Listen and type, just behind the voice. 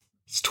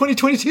It's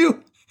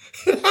 2022.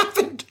 It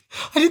happened.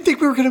 I didn't think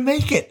we were going to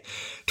make it.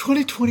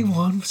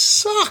 2021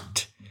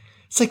 sucked.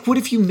 It's like, what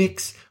if you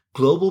mix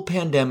global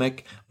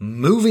pandemic,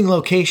 moving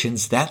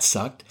locations, that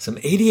sucked, some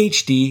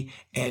ADHD,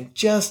 and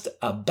just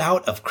a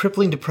bout of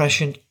crippling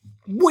depression?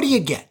 What do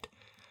you get?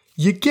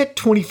 You get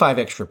 25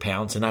 extra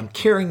pounds, and I'm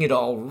carrying it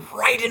all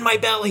right in my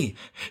belly.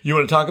 You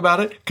want to talk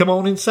about it? Come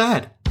on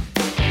inside.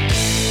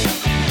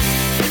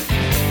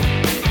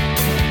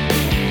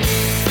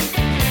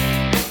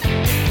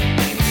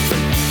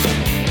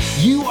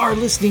 You are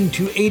listening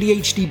to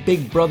ADHD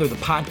Big Brother, the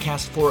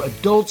podcast for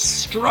adults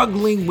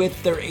struggling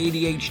with their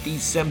ADHD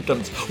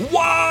symptoms.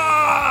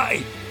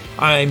 Why?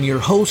 I'm your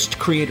host,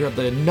 creator of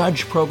the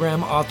Nudge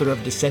program, author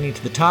of Descending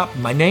to the Top.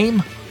 My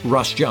name,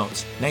 Russ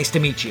Jones. Nice to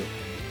meet you.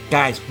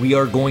 Guys, we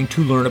are going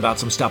to learn about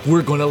some stuff.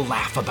 We're going to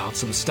laugh about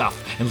some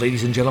stuff. And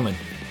ladies and gentlemen,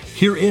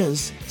 here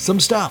is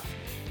some stuff.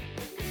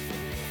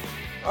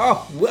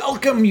 Oh,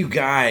 welcome you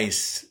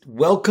guys.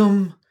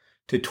 Welcome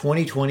to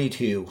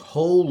 2022.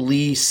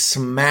 Holy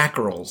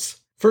smackerels.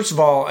 First of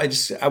all,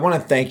 I want to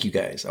thank you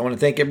guys. I want to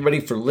thank everybody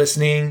for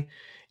listening.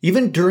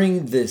 Even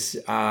during this,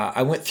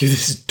 I went through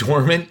this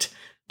dormant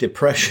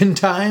depression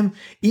time.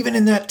 Even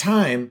in that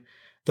time,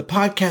 the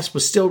podcast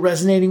was still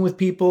resonating with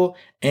people,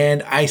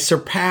 and I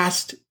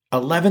surpassed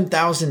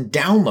 11,000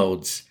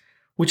 downloads,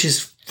 which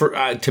is,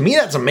 to me,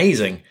 that's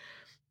amazing.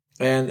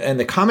 And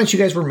the comments you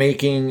guys were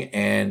making,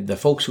 and the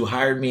folks who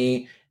hired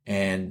me,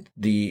 and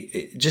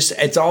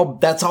that's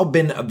all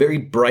been a very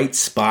bright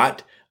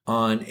spot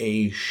on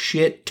a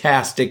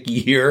shit-tastic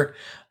year.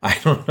 I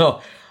don't know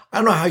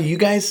how you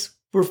guys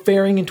were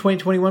faring in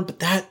 2021,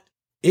 but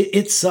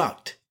it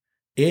sucked.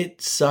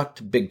 It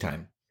sucked big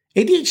time.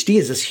 ADHD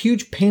is this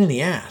huge pain in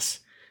the ass,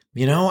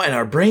 and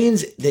our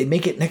brains, they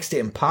make it next to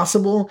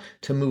impossible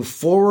to move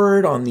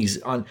forward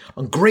on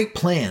great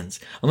plans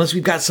unless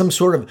we've got some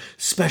sort of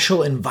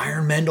special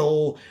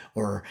environmental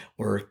or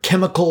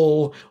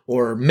chemical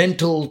or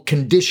mental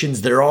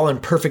conditions that are all in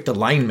perfect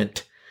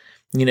alignment,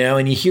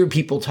 and you hear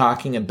people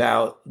talking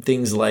about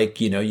things like,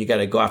 you got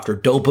to go after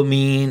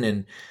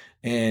dopamine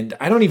and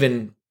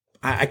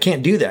I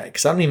can't do that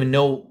because I don't even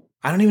know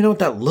what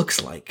that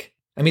looks like.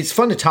 I mean, it's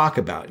fun to talk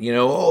about,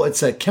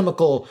 it's a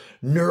chemical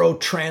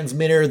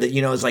neurotransmitter that,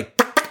 is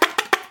like,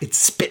 it's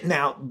spitting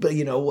out,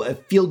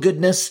 feel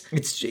goodness.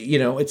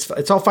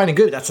 It's all fine and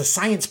good. That's a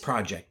science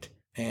project.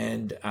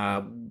 And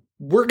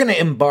we're going to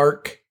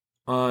embark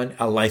on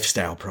a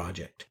lifestyle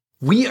project.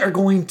 We are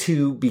going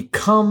to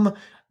become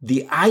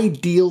the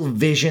ideal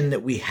vision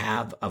that we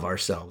have of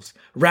ourselves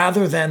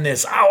rather than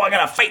this, I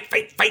got to fight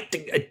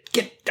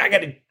I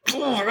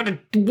got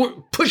to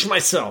push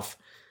myself.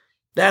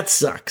 That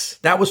sucks.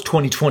 That was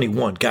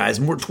 2021, guys,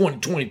 and we're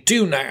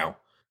 2022 now.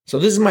 So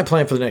this is my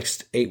plan for the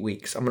next 8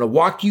 weeks. I'm going to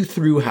walk you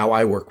through how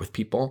I work with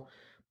people.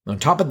 On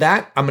top of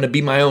that, I'm going to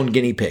be my own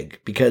guinea pig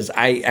because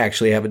I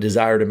actually have a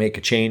desire to make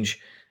a change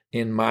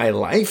in my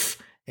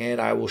life, and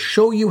I will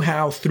show you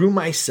how through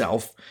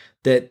myself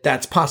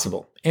that's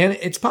possible. And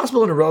it's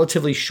possible in a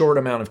relatively short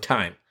amount of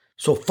time.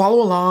 So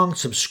follow along,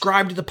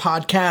 subscribe to the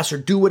podcast, or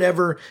do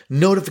whatever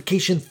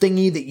notification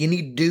thingy that you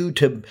need to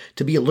do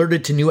to be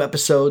alerted to new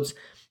episodes.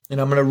 And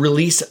I'm going to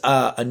release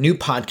a new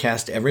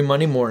podcast every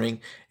Monday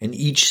morning. And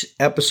each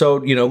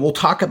episode, we'll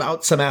talk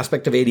about some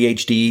aspect of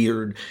ADHD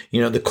or,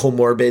 the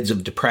comorbids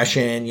of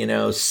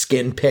depression,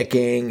 skin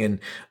picking and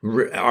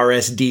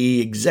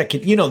RSD,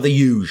 executive, the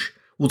huge.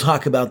 We'll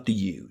talk about the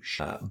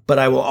huge. But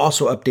I will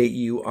also update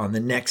you on the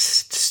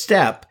next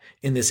step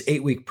in this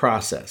 8-week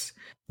process.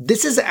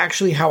 This is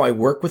actually how I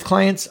work with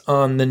clients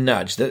on the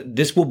Nudge.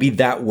 This will be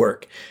that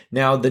work.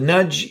 Now, the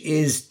Nudge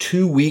is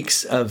 2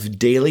 weeks of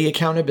daily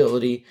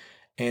accountability.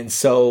 And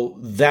so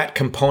that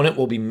component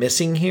will be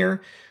missing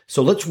here.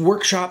 So let's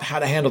workshop how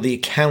to handle the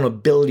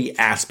accountability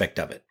aspect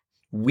of it.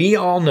 We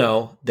all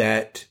know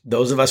that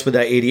those of us with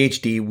that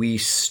ADHD, we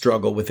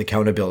struggle with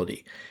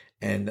accountability.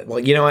 And well,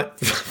 you know what?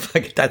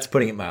 That's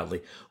putting it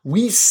mildly.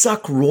 We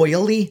suck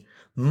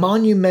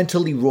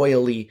monumentally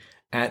royally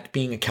at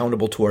being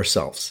accountable to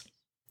ourselves.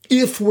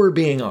 If we're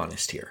being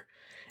honest here.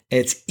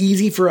 It's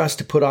easy for us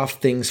to put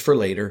off things for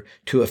later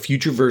to a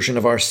future version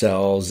of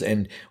ourselves.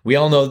 And we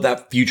all know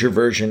that future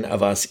version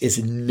of us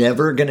is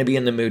never going to be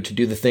in the mood to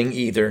do the thing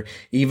either,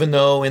 even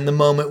though in the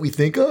moment we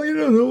think,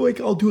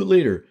 I'll do it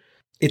later.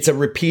 It's a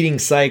repeating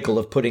cycle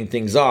of putting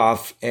things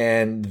off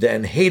and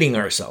then hating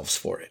ourselves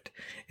for it.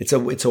 It's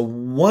a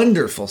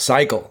wonderful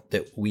cycle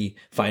that we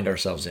find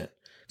ourselves in.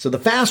 So the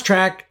fast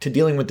track to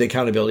dealing with the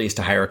accountability is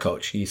to hire a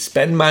coach. You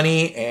spend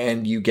money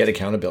and you get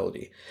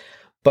accountability.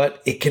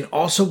 But it can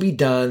also be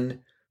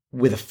done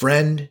with a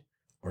friend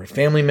or a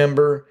family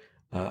member.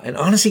 And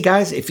honestly,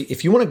 guys,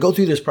 if you want to go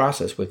through this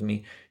process with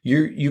me,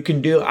 you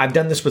can do. I've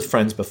done this with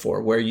friends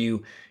before, where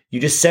you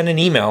just send an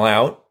email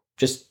out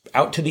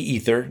to the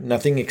ether,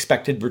 nothing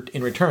expected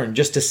in return,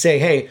 just to say,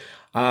 hey,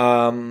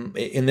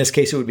 in this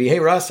case, it would be, hey,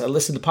 Russ, I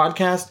listened to the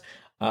podcast.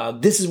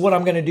 This is what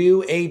I'm going to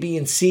do, A, B,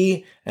 and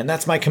C, and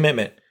that's my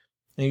commitment.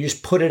 And you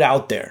just put it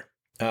out there.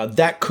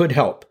 That could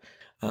help.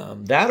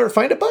 That or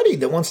find a buddy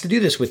that wants to do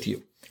this with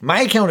you.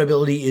 My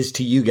accountability is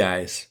to you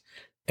guys.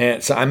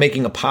 And so I'm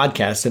making a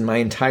podcast, and my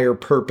entire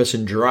purpose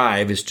and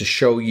drive is to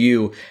show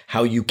you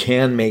how you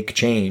can make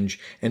change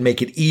and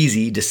make it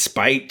easy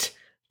despite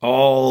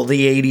all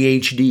the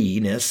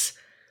ADHD-ness.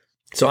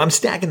 So I'm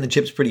stacking the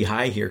chips pretty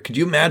high here. Could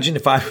you imagine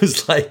if I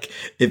was like,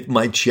 if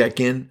my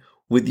check-in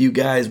with you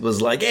guys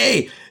was like,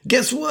 hey,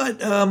 guess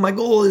what? My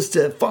goal is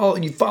to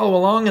follow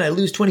along and I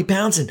lose 20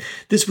 pounds. And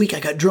this week I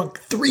got drunk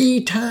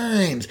 3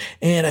 times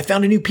and I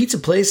found a new pizza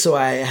place. So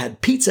I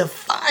had pizza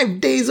 5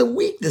 days a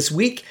week this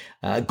week.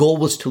 Goal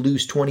was to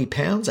lose 20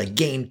 pounds. I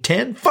gained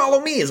 10.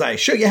 Follow me as I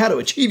show you how to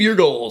achieve your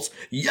goals.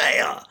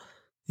 Yeah.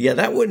 Yeah,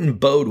 that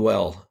wouldn't bode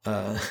well.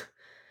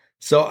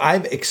 So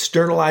I've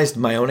externalized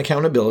my own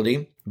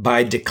accountability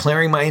by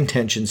declaring my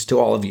intentions to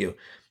all of you.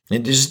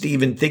 And just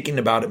even thinking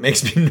about it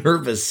makes me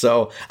nervous.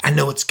 So I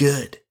know it's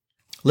good.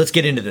 Let's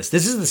get into this.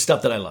 This is the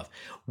stuff that I love.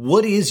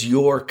 What is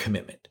your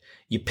commitment?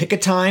 You pick a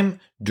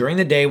time during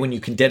the day when you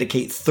can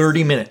dedicate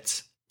 30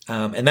 minutes.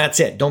 And that's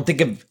it. Don't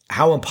think of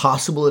how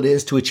impossible it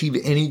is to achieve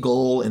any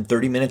goal in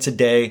 30 minutes a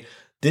day.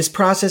 This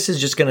process is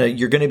just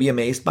you're going to be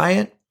amazed by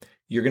it.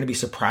 You're going to be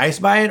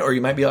surprised by it. Or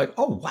you might be like,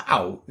 oh,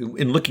 wow.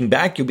 And looking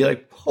back, you'll be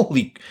like,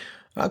 holy,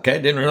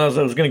 okay, didn't realize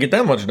I was going to get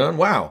that much done.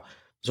 Wow.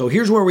 So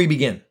here's where we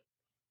begin.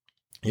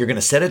 You're going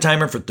to set a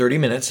timer for 30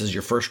 minutes as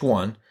your first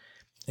one.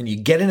 And you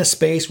get in a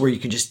space where you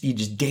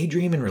just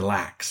daydream and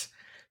relax.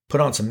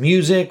 Put on some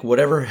music,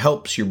 whatever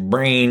helps your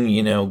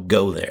brain,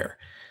 go there.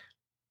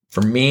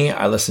 For me,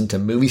 I listen to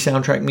movie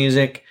soundtrack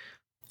music,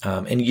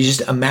 and you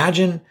just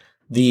imagine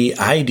the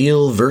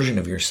ideal version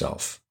of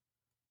yourself.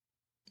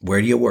 Where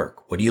do you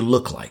work? What do you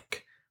look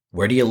like?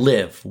 Where do you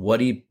live? What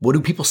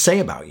do people say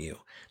about you?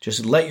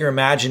 Just let your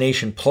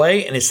imagination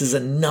play, and this is a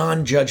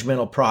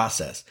non-judgmental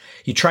process.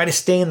 You try to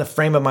stay in the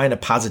frame of mind of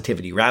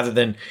positivity rather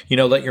than,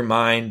 let your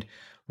mind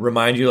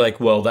remind you like,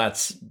 well,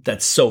 that's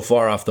so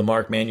far off the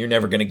mark, man. You're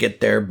never going to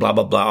get there, blah,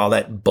 blah, blah, all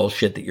that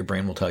bullshit that your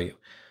brain will tell you.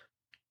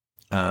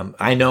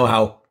 I know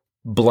how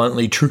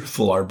bluntly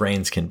truthful our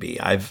brains can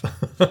be. I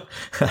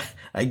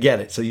get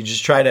it. So you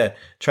just try to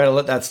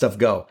let that stuff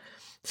go.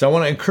 So I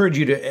want to encourage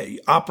you to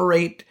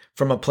operate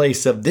from a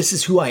place of this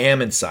is who I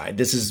am inside.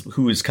 This is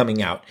who is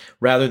coming out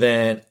rather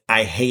than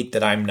I hate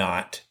that I'm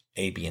not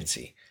A, B, and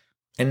C.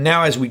 And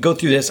now as we go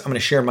through this, I'm going to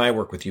share my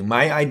work with you.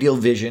 My ideal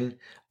vision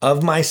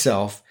of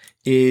myself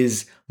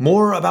is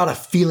more about a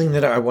feeling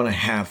that I want to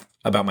have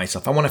about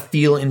myself. I want to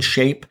feel in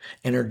shape,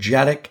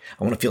 energetic.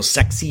 I want to feel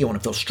sexy. I want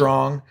to feel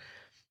strong.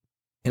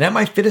 And at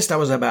my fittest, I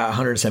was about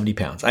 170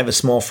 pounds. I have a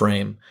small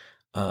frame,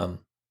 and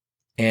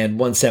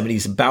 170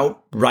 is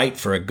about right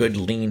for a good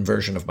lean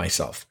version of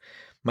myself.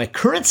 My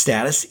current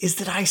status is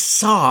that I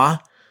saw,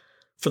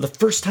 for the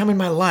first time in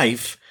my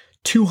life,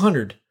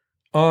 200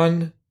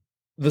 on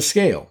the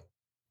scale.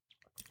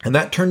 And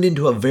that turned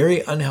into a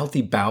very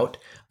unhealthy bout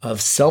of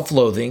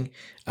self-loathing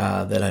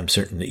that I'm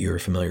certain that you're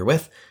familiar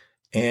with.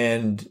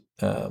 And,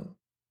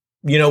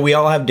 we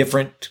all have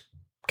different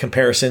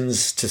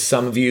comparisons. To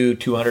some of you,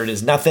 200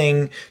 is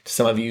nothing. To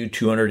some of you,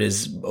 200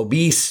 is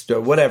obese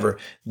or whatever.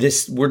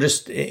 We're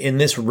just in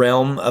this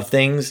realm of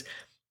things.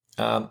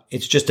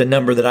 It's just a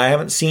number that I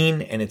haven't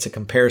seen, and it's a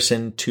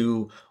comparison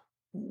to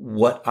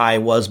what I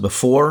was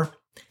before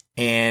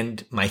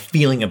and my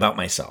feeling about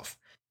myself.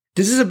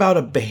 This is about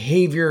a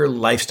behavior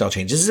lifestyle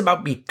change. This is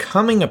about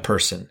becoming a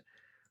person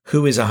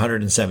who is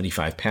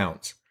 175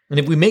 pounds. And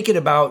if we make it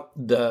about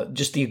the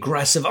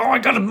aggressive,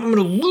 I'm going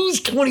to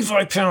lose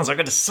 25 pounds. I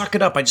got to suck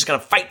it up. I just got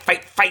to fight.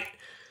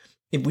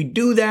 If we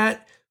do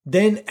that,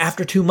 then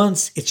after 2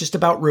 months, it's just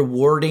about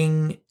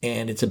rewarding,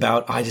 and it's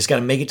about, I just got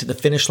to make it to the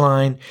finish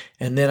line.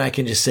 And then I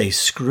can just say,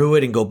 screw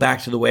it and go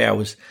back to the way I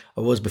was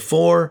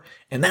before.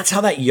 And that's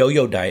how that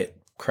yo-yo diet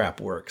crap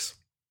works.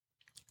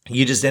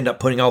 You just end up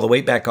putting all the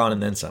weight back on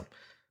and then some.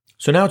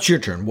 So now it's your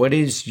turn. What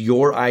is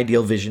your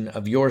ideal vision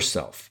of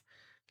yourself?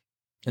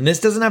 And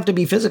this doesn't have to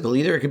be physical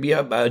either. It could be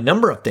a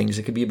number of things.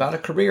 It could be about a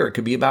career. It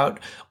could be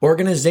about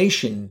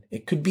organization.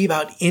 It could be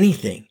about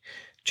anything.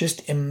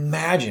 Just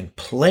imagine,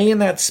 play in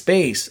that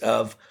space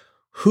of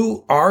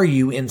who are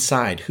you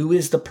inside? Who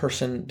is the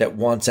person that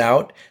wants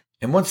out?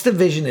 And once the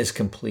vision is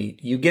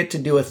complete, you get to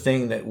do a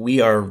thing that we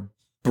are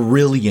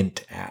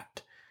brilliant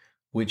at,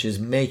 which is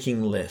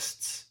making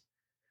lists.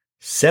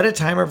 Set a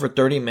timer for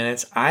 30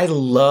 minutes. I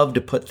love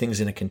to put things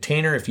in a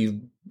container. If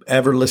you've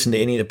ever listened to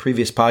any of the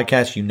previous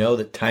podcasts, you know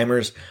that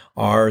timers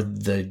are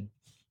the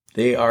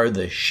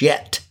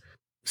shit.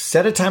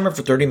 Set a timer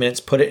for 30 minutes,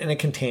 put it in a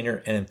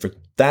container, and for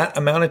that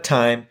amount of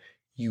time,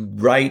 you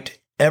write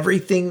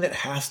everything that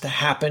has to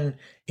happen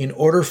in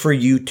order for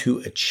you to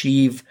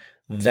achieve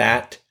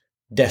that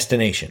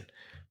destination.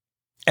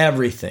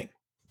 Everything.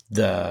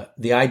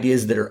 The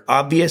ideas that are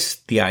obvious,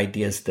 the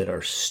ideas that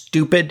are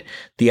stupid,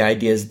 the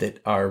ideas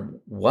that are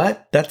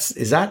what?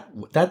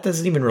 That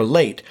doesn't even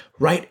relate.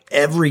 Write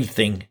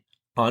everything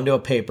onto a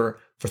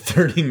paper for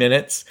 30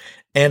 minutes.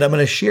 And I'm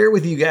going to share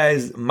with you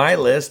guys my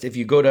list. If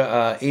you go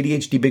to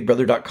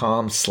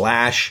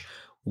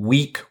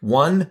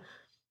ADHDBigBrother.com/week1,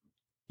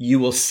 you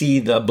will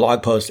see the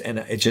blog post, and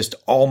it's just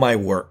all my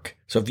work.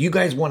 So if you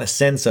guys want a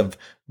sense of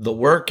the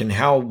work and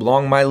how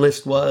long my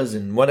list was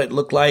and what it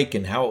looked like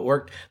and how it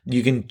worked,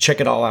 you can check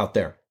it all out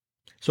there.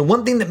 So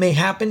one thing that may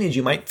happen is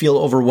you might feel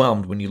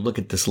overwhelmed when you look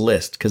at this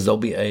list because there'll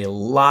be a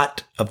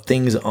lot of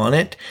things on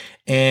it,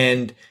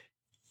 and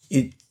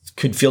it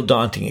could feel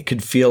daunting. It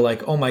could feel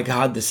like, oh my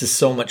God, this is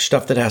so much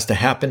stuff that has to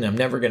happen. I'm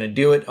never going to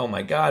do it. Oh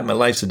my God, my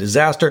life's a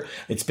disaster.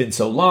 It's been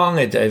so long.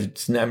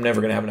 I'm never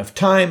going to have enough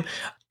time.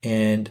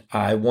 And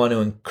I want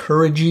to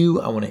encourage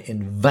you. I want to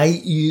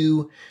invite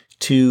you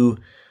to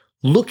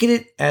look at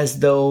it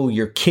as though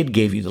your kid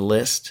gave you the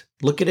list.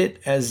 Look at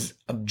it as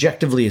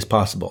objectively as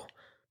possible.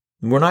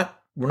 We're not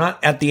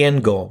at the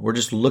end goal. We're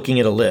just looking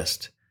at a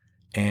list.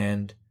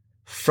 And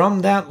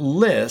from that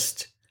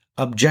list,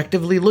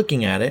 objectively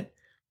looking at it,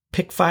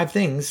 pick 5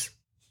 things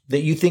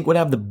that you think would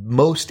have the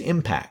most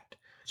impact.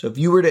 So if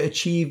you were to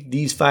achieve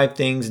these 5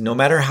 things, no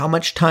matter how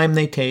much time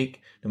they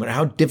take, no matter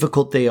how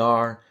difficult they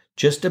are,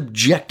 just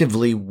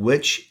objectively,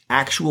 which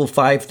actual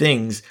 5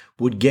 things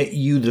would get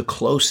you the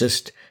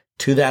closest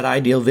to that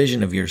ideal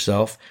vision of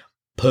yourself,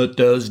 put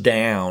those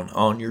down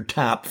on your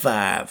top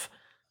 5.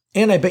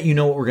 And I bet you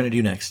know what we're going to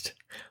do next.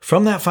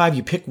 From that 5,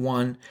 you pick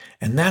 1,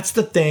 and that's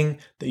the thing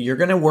that you're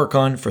going to work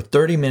on for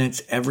 30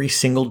 minutes every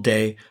single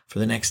day for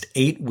the next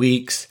 8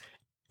 weeks.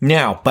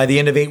 Now, by the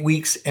end of 8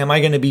 weeks, am I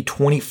going to be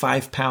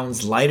 25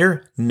 pounds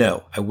lighter?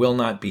 No, I will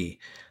not be.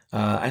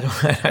 I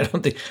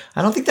don't think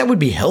that would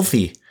be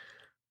healthy.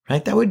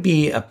 Right? That would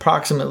be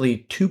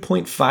approximately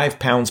 2.5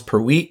 pounds per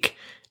week.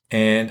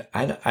 And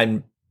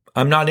I'm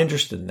not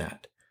interested in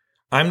that.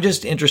 I'm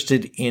just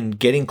interested in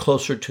getting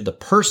closer to the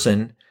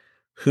person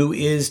who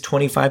is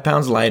 25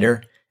 pounds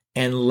lighter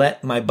and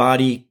let my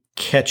body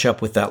catch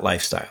up with that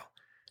lifestyle.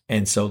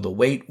 And so the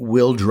weight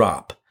will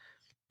drop.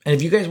 And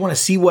if you guys want to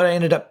see what I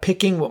ended up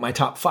picking, what my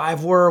top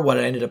 5 were, what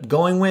I ended up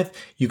going with,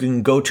 you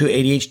can go to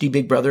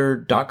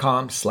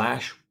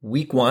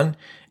ADHDBigBrother.com/week1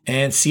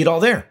 and see it all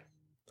there.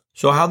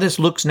 So how this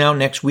looks now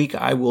next week,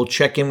 I will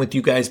check in with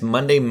you guys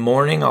Monday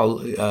morning.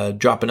 I'll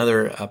drop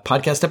another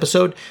podcast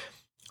episode.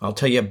 I'll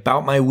tell you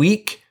about my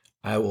week.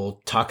 I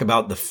will talk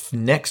about the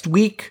next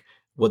week,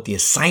 what the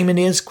assignment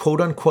is,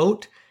 quote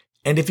unquote.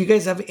 And if you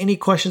guys have any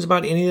questions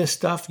about any of this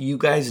stuff, you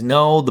guys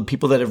know, the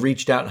people that have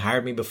reached out and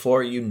hired me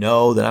before, you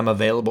know that I'm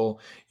available.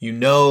 You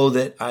know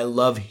that I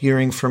love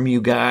hearing from you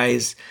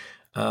guys.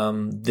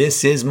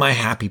 This is my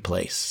happy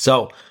place.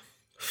 So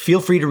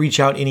feel free to reach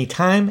out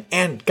anytime.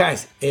 And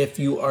guys, if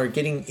you are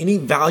getting any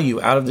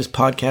value out of this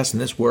podcast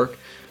and this work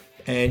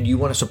and you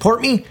want to support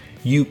me,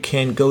 you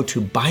can go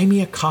to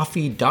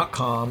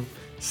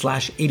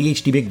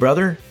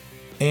buymeacoffee.com/ADHDBigBrother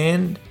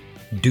and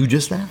do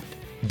just that.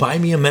 Buy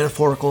me a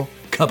metaphorical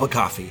cup of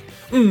coffee.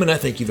 And I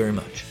thank you very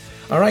much.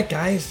 All right,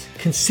 guys,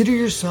 consider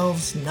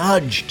yourselves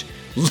nudged.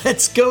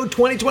 Let's go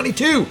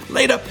 2022.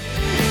 Later.